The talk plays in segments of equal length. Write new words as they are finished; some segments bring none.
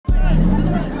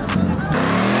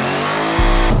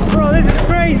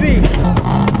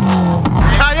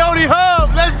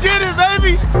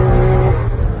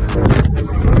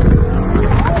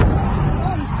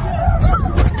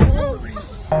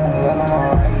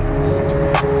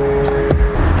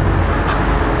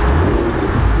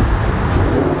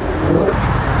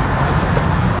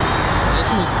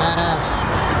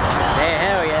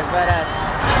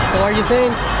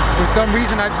saying? For some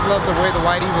reason, I just love the way the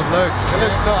White Eagles look. It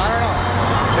looks so, I don't know.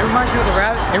 It reminds me of the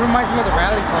rally. It reminds me of the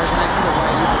rally cars when I see the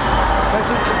White Eagles,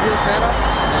 especially with the wheel setup.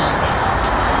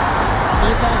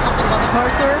 Can you tell us something about the car,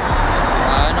 sir?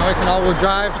 I know it's an all-wheel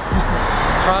drive.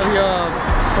 Probably a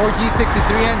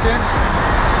 4G63 engine.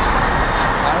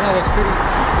 I don't know. Looks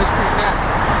pretty fast.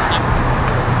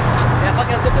 Yeah,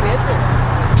 fuck, let's go to the entrance.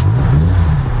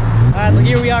 Alright, so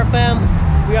here we are, fam.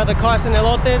 We are the Carson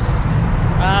Elotes.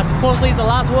 Supposedly it's the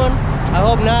last one. I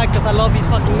hope not, because I love these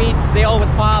fucking meats. They always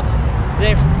pop.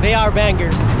 They are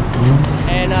bangers.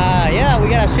 And yeah, we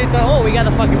got a shit ton. Oh, we got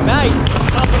the fucking bag. Is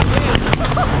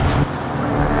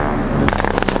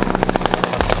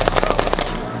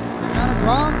that a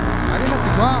Grom? I think that's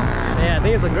a Grom. Yeah, I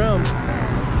think it's a Grom.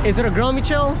 Is it a Grom,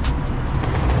 Michelle?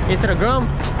 Is it a Grom?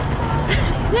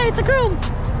 Yeah, it's a Grom.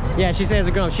 Yeah, she says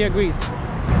a Grom. She agrees.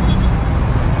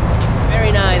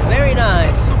 Very nice, very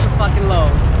nice. Super fucking low.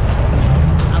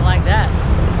 I like that.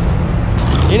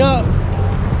 You know,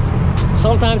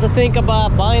 sometimes I think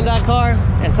about buying that car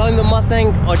and selling the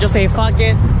Mustang, or just say fuck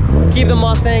it, keep the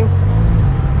Mustang,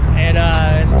 and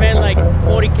spend like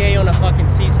 40K on a fucking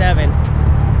C7.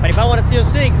 But if I want a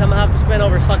CO6, I'm gonna have to spend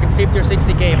over fucking 50 or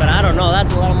 60K. But I don't know,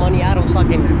 that's a lot of money. I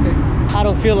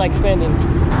don't feel like spending.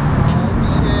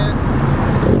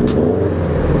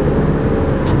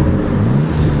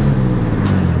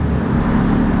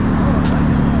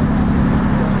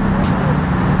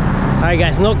 Alright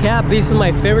guys, no cap, this is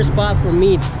my favorite spot for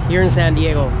meets here in San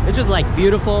Diego. It's just like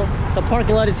beautiful. The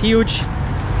parking lot is huge.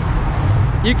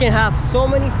 You can have so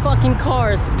many fucking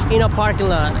cars in a parking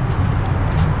lot.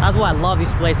 That's why I love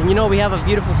this place. And you know, we have a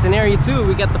beautiful scenario too.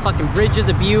 We got the fucking bridges,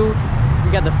 the view.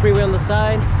 We got the freeway on the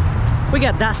side. We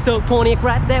got that still Pontiac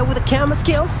right there with the camera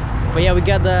skills. But yeah, we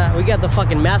got the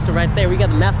fucking master right there. We got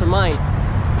the mastermind.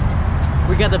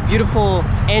 We got the beautiful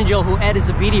angel who edits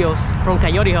the videos from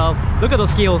Coyote Hub. Look at those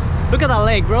skills. Look at that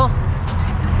leg, bro.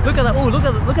 Look at that. Oh, look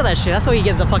at that shit. That's how he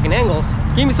gets the fucking angles.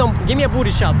 Give me a booty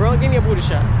shot, bro. Give me a booty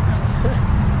shot.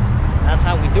 That's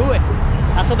how we do it.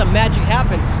 That's how the magic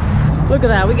happens. Look at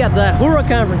that. We got the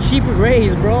Huracan from Cheap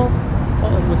Rays, bro.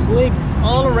 Oh, with slicks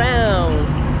all around.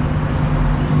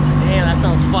 Damn, that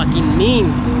sounds fucking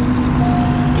mean.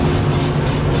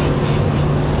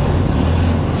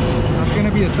 That's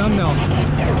gonna be a thumbnail.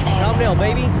 Thumbnail,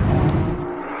 baby.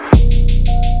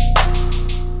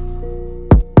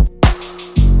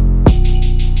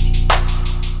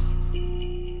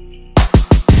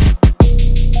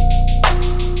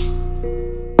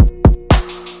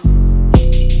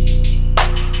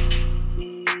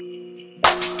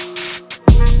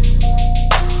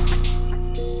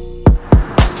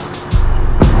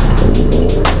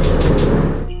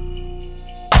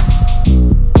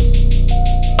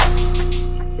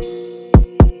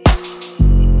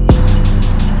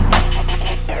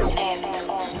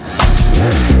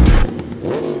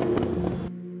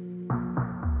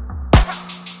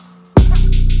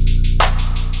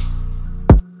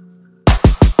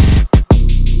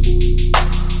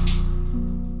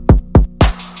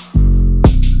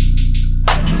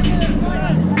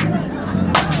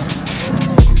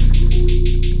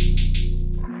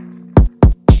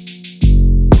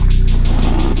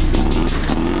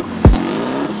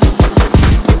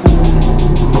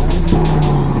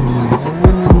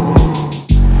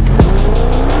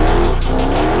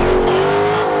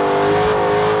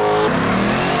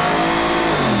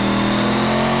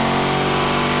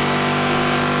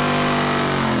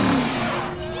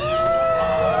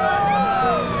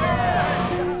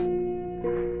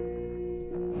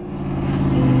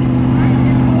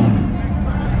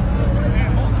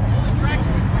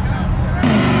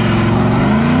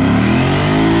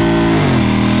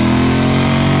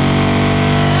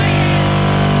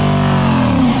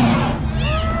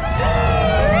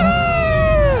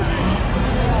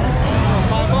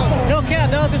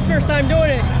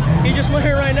 He just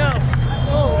learned right now.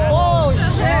 Oh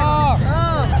shit! Oh,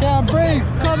 can't breathe.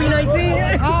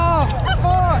 COVID-19. Oh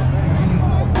fuck!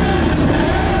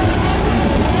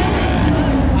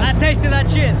 I tasted that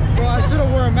shit. Bro, I should have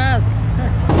worn a mask.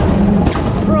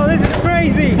 Bro, this is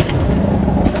crazy.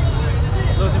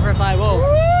 Lucifer 5-0.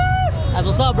 That's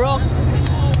what's up, bro.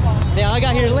 Damn, I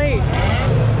got here late.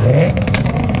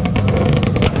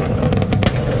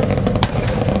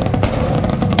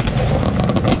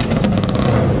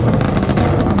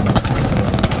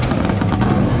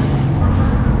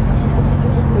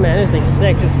 Man, this thing's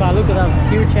sexy as fuck. Look at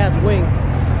that huge ass wing.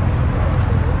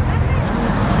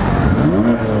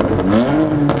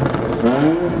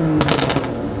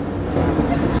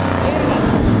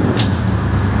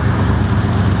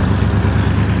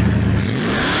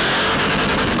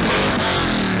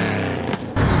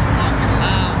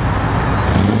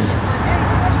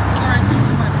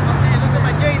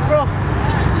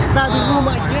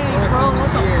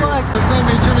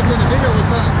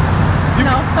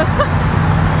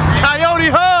 Coyote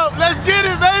Hub, let's get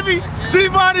it, baby.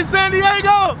 T-Body San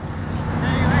Diego.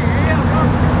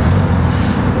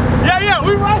 Yeah,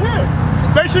 we right here.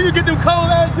 Make sure you get them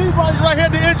cold ass T-Bodies right here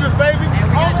at the entrance, baby. Hey,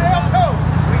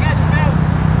 we got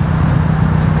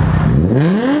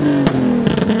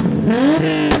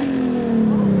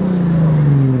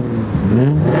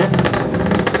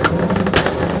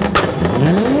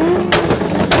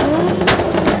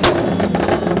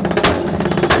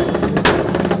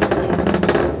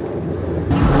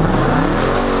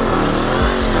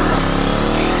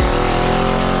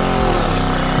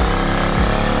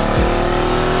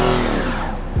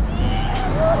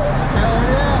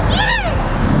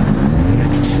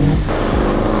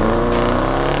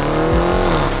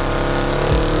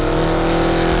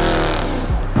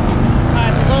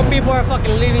people are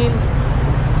fucking leaving.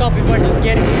 Some people are just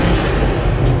getting it.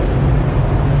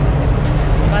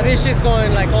 But this shit's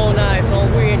going like all night, so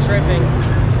we ain't tripping.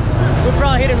 We'll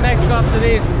probably hit in Mexico after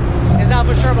this. It's not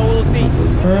for sure, but we'll see.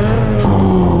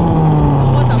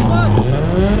 What the fuck?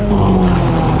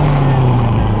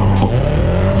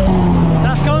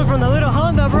 That's coming from the little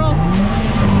Honda, bro.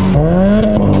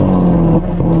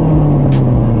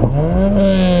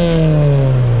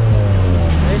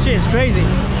 This shit is crazy.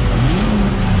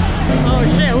 Oh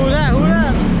shit, who that? Who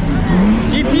that?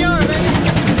 GTR, baby.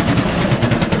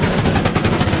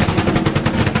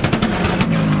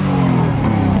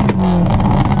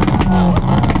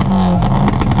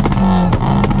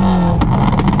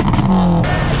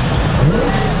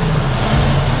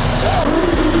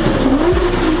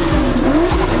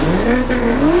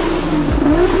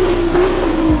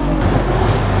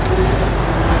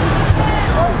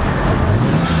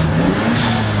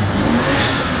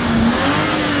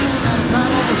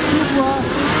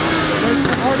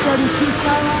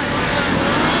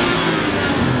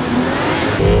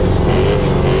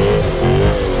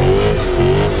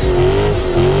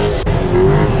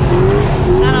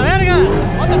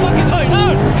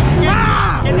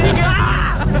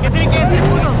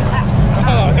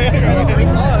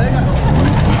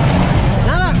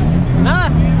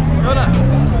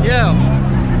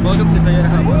 Welcome to the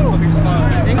motherfucking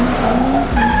spot.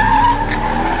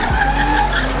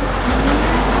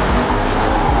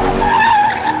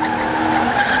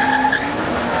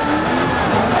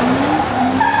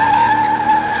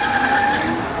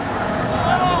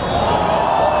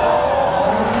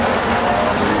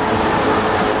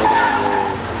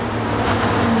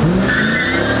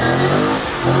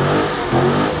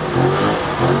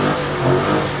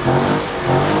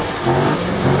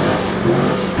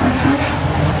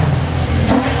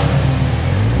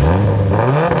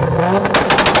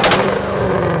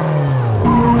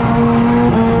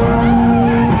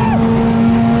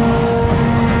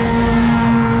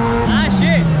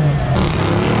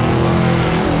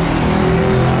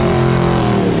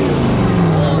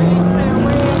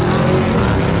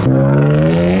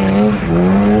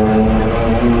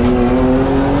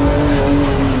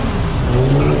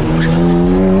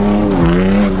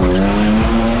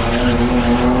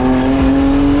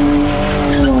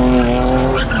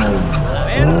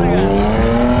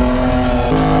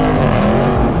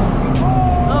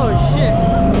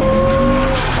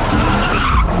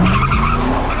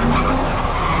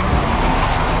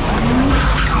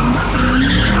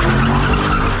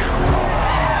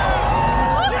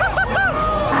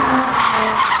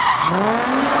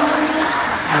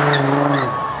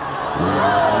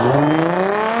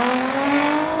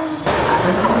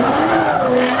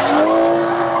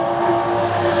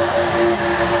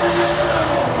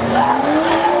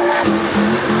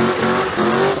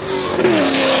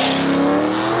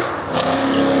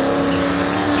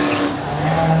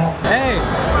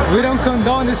 We don't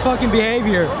condone this fucking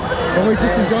behavior, but we're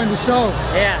just enjoying the show.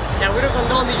 Yeah, we don't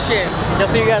condone this shit,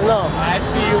 just so you guys know. I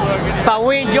see you working. But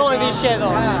we enjoying this shit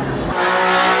though.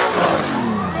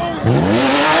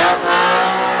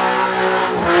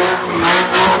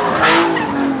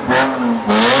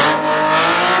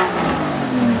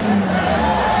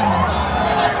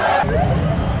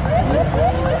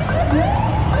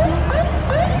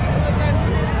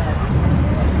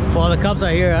 Well, the cops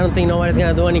are here. I don't think nobody's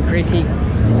gonna do any crazy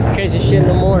shit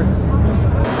no more.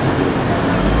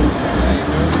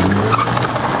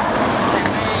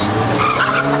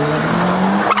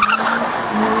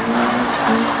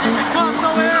 Cops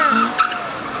over here!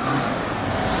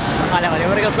 Vale,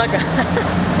 verga placa.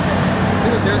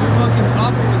 Dude, there's a fucking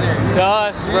cop over there.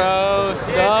 Sus, bro,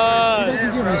 sus. He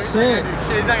doesn't give a shit.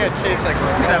 He's not gonna chase like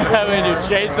 7. When you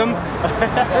chase him.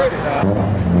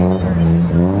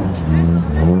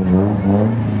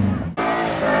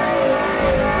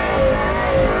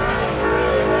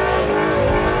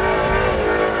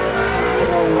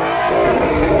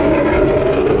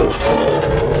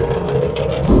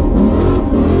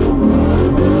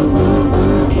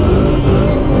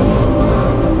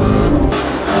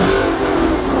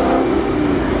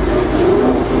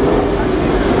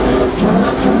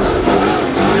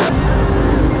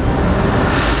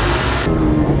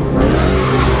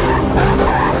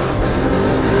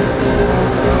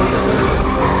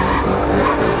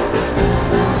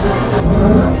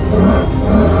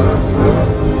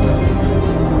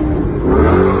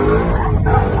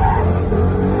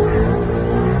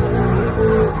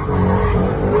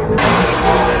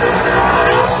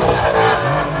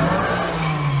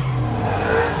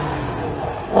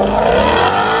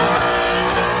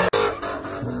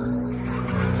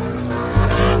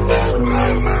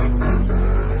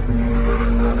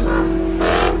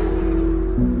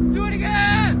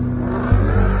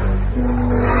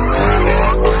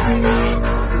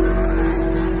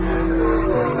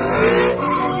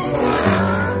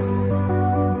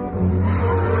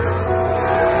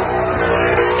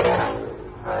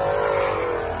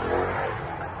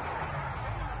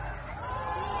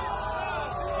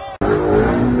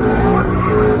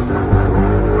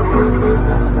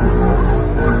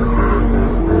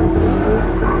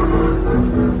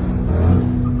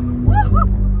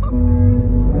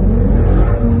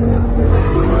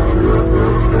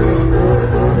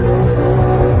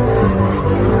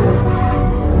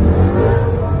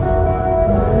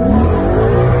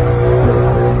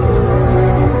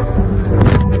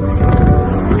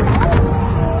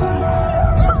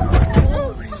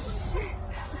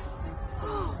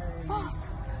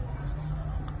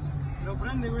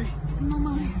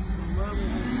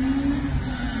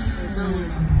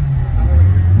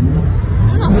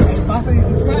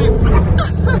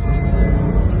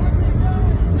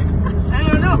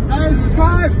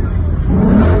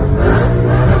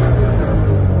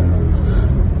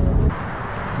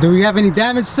 Do we have any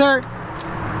damage, sir?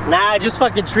 Nah, just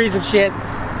fucking trees and shit.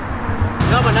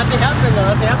 No, but nothing happened though,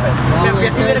 nothing happened. Me fui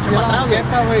así derecho para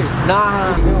atrás, güey.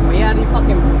 Nah, veía ni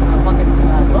fucking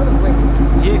drones, güey.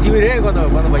 Sí, miré cuando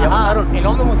ya pasaron. Y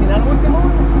luego me emocioné al último,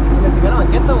 güey. Y me subí a la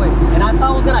banqueta, güey. And I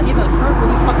thought I was gonna hit the curb with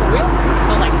this fucking wheel. So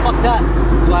I was like, fuck that.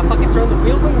 So I fucking turned the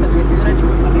wheel, güey. Y me subí así derecho,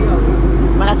 güey, para arriba, güey.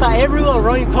 But I saw everyone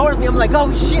running towards me. I'm like,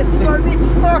 oh shit, start, bitch,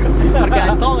 start. Porque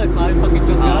I stole it, so I fucking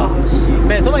just got off.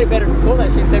 Man, somebody better record that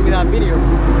shit and send me that video.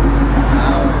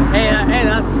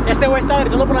 Este güey estaba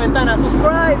gritando por la ventana,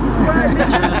 subscribe, bitches.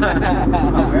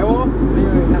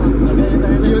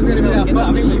 He was gonna be that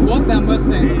fucking, he was that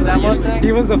Mustang. Is that Mustang?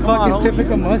 He was a fucking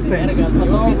typical Mustang.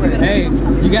 Hey,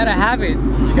 you gotta have it.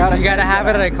 You gotta have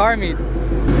it at a car meet.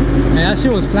 And that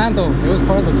shit was planned though. It was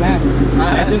part of the plan.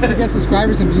 Just to get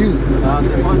subscribers and views.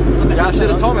 Y'all should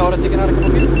have told me. I would have taken out a couple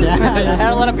people. I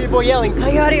had a lot of people yelling,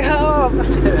 Coyote, help!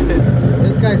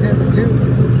 This guy sent it too.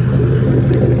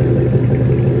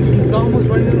 He's almost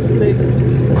running in the slicks.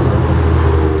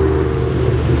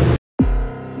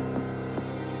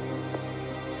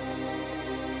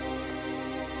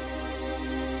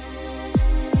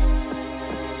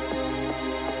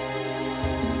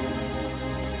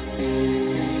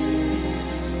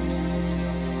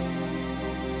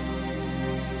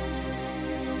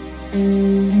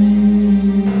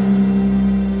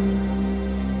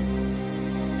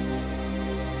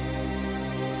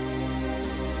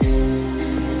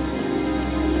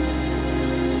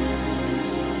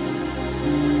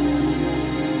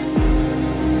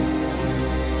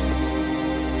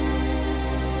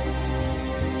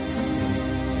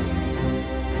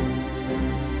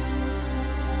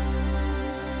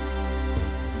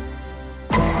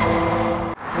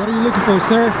 What are you looking for,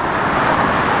 sir?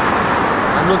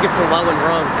 I'm looking for what went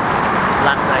wrong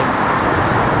last night.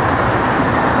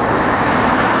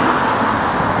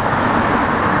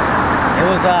 It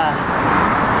was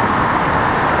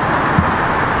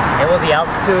the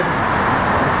altitude,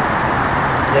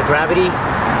 the gravity,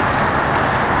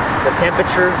 the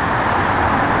temperature,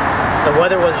 the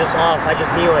weather was just off. I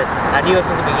just knew it. I knew it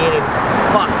since the beginning.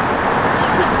 Fuck.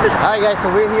 All right, guys.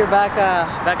 So we're here back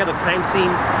at the crime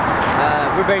scenes.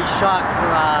 We're very shocked for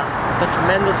the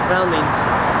tremendous foundings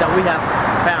that we have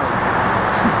found.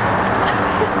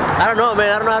 I don't know, man.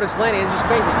 I don't know how to explain it. It's just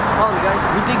crazy. Follow me, guys.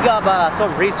 We did up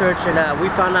some research and we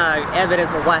found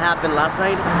evidence of what happened last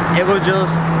night. It was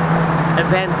just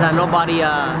events that nobody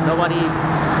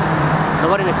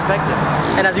expected.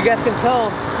 And as you guys can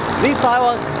tell, this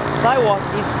sidewalk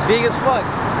is big as fuck.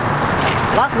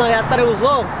 Last night I thought it was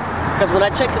low because when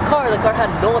I checked the car had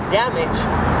no damage.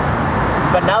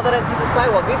 But now that I see the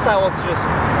sidewalk, this sidewalk's just,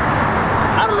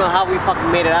 I don't know how we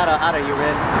fucking made it out of here,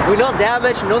 man. With no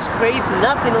damage, no scrapes,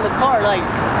 nothing on the car. Like,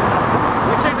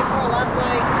 we checked the car last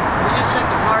night, we just checked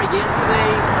the car again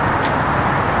today,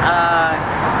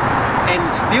 and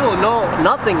still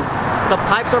nothing. The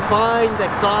pipes are fine, the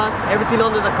exhaust, everything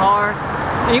under the car,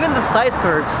 even the side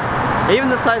skirts are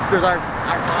fine.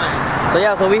 So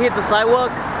yeah, so we hit the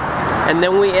sidewalk, and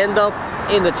then we end up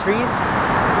in the trees,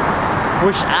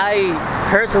 which I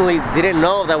personally didn't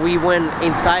know that we went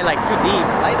inside like too deep.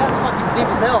 Like, that's fucking deep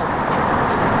as hell.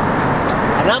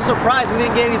 And I'm surprised we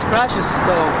didn't get any scratches.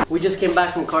 So we just came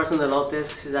back from Carson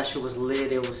Elotes. That shit was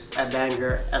lit. It was a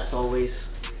banger as always.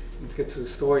 Let's get to the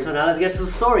story. So now let's get to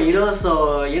the story, you know.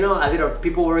 So, you know,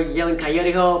 people were yelling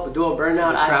Coyote help, do a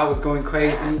burnout. The crowd was going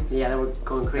crazy. Yeah, they were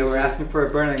going crazy. They were asking for a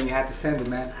burnout and you had to send it,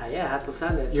 man. Yeah, I had to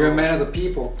send it. You're a man of the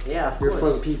people. Yeah, of course. You're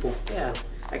for the people. Yeah.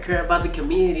 I care about the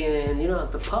community and, you know,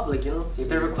 the public, you know. If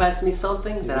they request me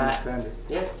something that I send it.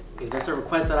 Yeah, if there's a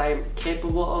request that I am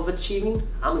capable of achieving,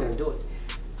 I'm gonna do it.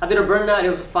 I did a burnout, it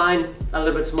was fine, a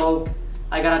little bit smoke.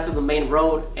 I got out to the main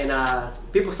road and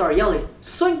people started yelling,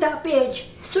 swing that bitch,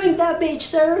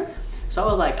 sir. So I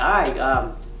was like, all right,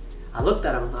 I looked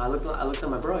at him, I looked at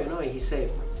my bro, you know, and he said,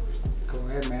 go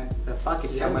ahead, man. Fuck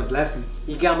it, you got my blessing.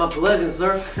 You got my blessing,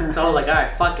 sir. So I was like, all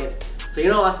right, fuck it. So, you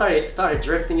know, I started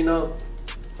drifting, you know,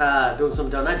 doing some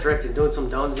donuts, not drifting, doing some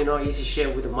donuts, you know, easy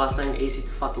shit with the Mustang, easy to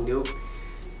fucking do.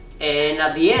 And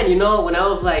at the end, you know, when I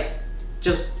was like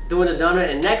just doing the donut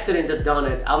and exiting the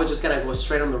donut, I was just gonna go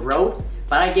straight on the road,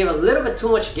 but I gave a little bit too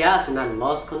much gas and I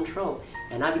lost control.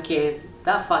 And I became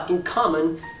that fucking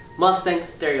common Mustang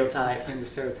stereotype. And the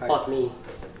stereotype. Fuck me.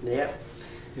 Yeah.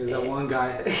 He was that one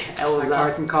guy. I was like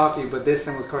Carson Coffee, but this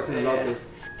time was Carson Elotes.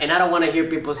 And I don't want to hear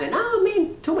people say, no,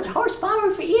 man, too much horsepower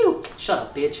for you. Shut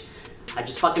up, bitch. I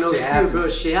just fucking oversteered, bro.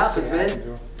 Shit happens,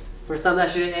 man. First time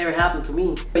that shit ever happened to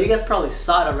me. But you guys probably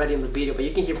saw it already in the video, but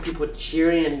you can hear people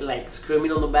cheering and like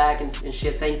screaming on the back and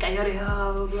shit, saying "Cállate,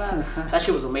 blah blah." That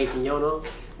shit was amazing, you know.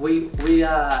 We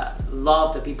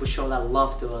love that people show that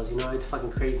love to us, you know. It's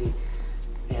fucking crazy.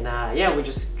 And yeah, we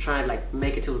just try and like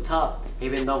make it to the top,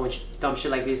 even though when dumb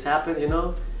shit like this happens, you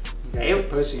know. You gotta keep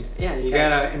pushing. Yeah, you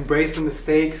gotta embrace the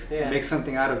mistakes, yeah. Make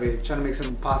something out of it. Trying to make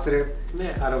something positive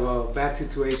out of a bad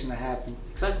situation that happened.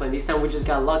 Exactly, and this time we just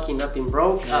got lucky, nothing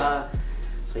broke.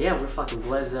 So yeah, we're fucking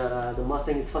blessed that the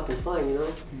Mustang is fucking fine, you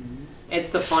know?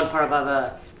 It's the fun part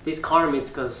about these car meets,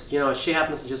 because, you know, shit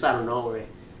happens just out of nowhere.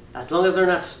 As long as they're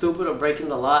not stupid or breaking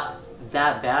the law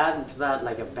that bad, to that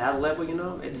like a bad level, you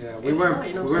know? We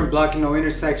weren't blocking no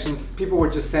intersections. People were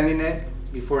just sending it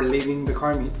before leaving the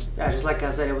car meet. Yeah, just like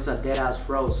I said, it was a dead ass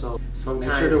road, so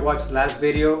sometimes... Make sure to watch the last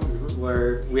video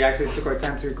where we actually took our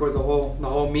time to record the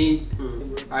whole meet.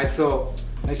 Alright, so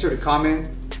make sure to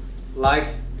comment,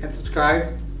 like, and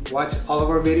subscribe. Watch all of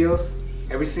our videos,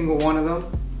 every single one of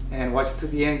them, and watch it to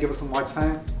the end. Give us some watch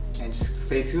time, and just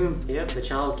stay tuned. Yep, the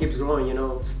channel keeps growing, you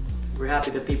know. We're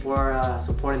happy that people are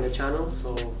supporting the channel,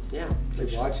 so yeah.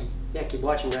 Keep watching. Yeah, keep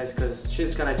watching, guys, because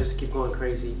shit's gonna just keep going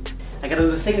crazy. I gotta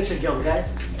do the signature jump,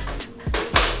 guys.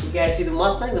 You guys see the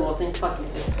Mustang? The Mustang's fucking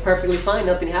perfectly fine,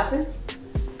 nothing happened.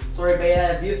 Sorry if I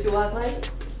had views to last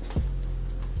night.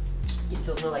 You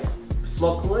still smell like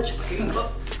smoke too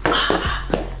much?